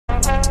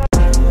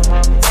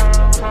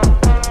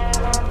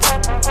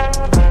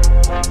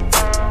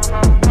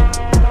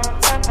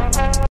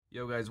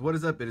Guys, what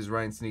is up? It is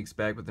Ryan Sneaks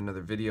back with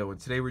another video, and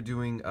today we're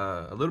doing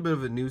a little bit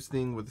of a news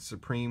thing with the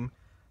Supreme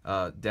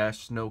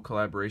Dash Snow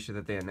collaboration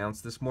that they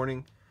announced this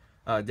morning.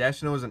 Dash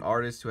Snow is an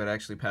artist who had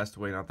actually passed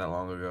away not that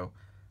long ago,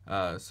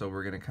 so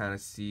we're gonna kind of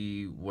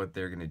see what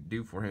they're gonna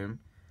do for him.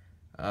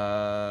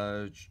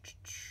 Oh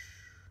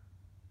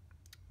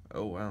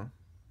wow!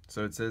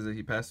 So it says that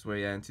he passed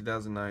away in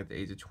 2009 at the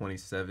age of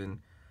 27.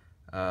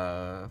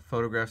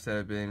 Photographs that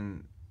have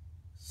been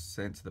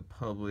sent to the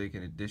public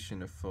in addition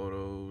to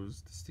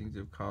photos,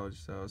 distinctive college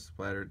style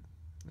splattered.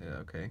 Yeah,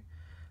 okay.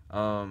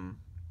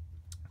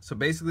 So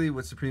basically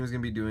what Supreme is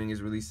going to be doing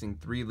is releasing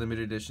 3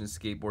 limited edition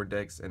skateboard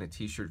decks and a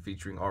t-shirt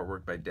featuring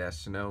artwork by Dash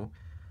Snow.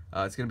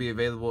 It's going to be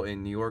available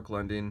in New York,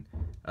 London,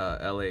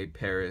 LA,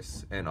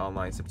 Paris, and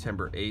online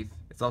September 8th.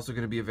 It's also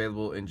going to be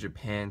available in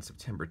Japan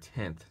September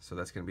 10th, so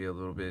that's going to be a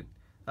little bit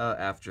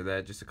after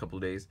that, just a couple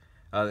days.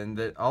 And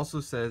that also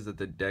says that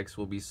the decks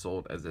will be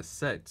sold as a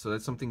set, so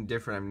that's something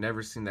different. I've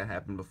never seen that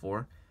happen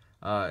before.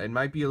 It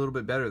might be a little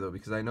bit better though,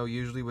 because I know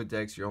usually with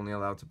decks you're only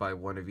allowed to buy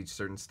one of each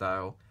certain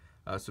style.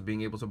 So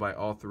being able to buy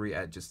all 3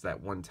 at just that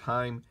one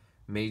time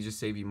may just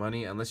save you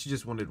money. Unless you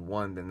just wanted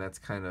one, then that's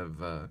kind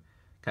of a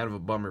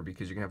bummer,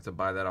 because you're gonna have to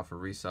buy that off a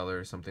reseller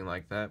or something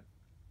like that.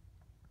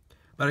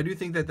 But I do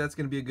think that that's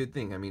gonna be a good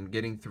thing. I mean,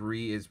 getting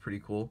 3 is pretty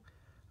cool.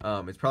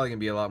 It's probably going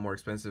to be a lot more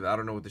expensive. I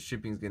don't know what the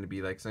shipping is going to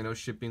be like, because I know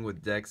shipping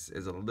with decks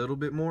is a little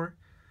bit more,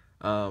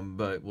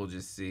 but we'll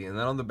just see. And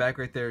then on the back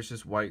right there, it's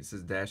just white. It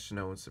says Dash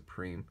Snow and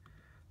Supreme.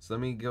 So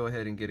let me go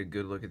ahead and get a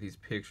good look at these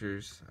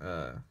pictures.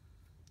 As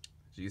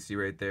you see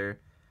right there,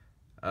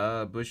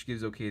 Bush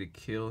gives okay to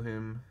kill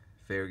him.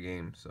 Fair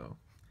game. So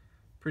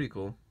pretty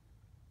cool.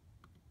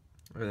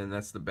 And then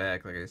that's the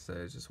back. Like I said,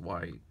 it's just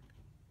white.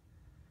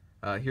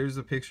 Here's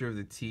a picture of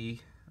the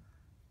T.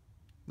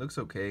 Looks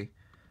okay.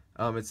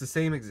 It's the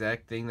same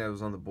exact thing that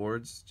was on the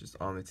boards, just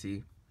on the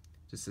tee.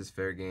 Just says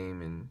fair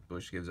game and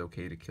Bush gives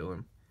okay to kill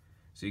him.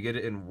 So you get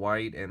it in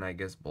white and I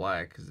guess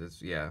black, because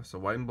it's, yeah, so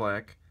white and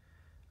black.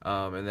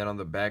 And then on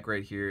the back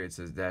right here it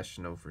says Dash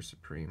Snow for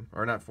Supreme,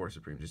 or not for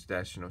Supreme, just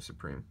Dash Snow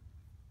Supreme.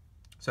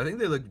 So I think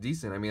they look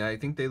decent. I mean, I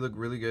think they look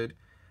really good.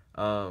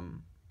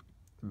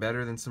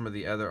 Better than some of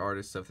the other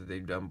artist stuff that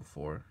they've done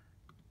before.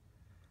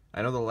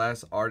 I know the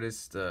last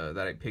artist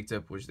that I picked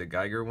up was the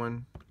Geiger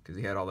one, because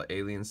he had all the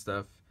alien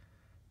stuff.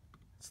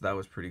 So that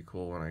was pretty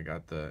cool when I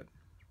got that.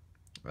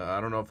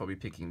 I don't know if I'll be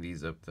picking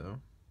these up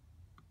though.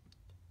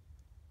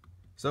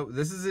 So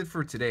this is it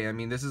for today. I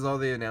mean, this is all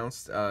they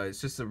announced. It's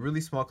just a really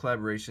small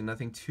collaboration,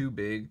 nothing too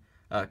big.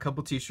 A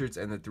couple t-shirts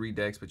and the 3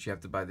 decks, but you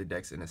have to buy the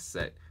decks in a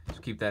set. So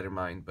keep that in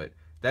mind. But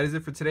that is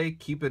it for today.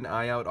 Keep an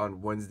eye out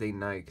on Wednesday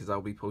night, because I'll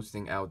be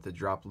posting out the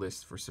drop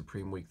list for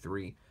Supreme Week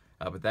 3.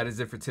 But that is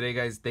it for today,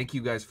 guys. Thank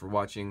you guys for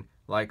watching.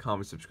 Like,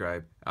 comment,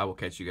 subscribe. I will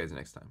catch you guys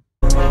next time.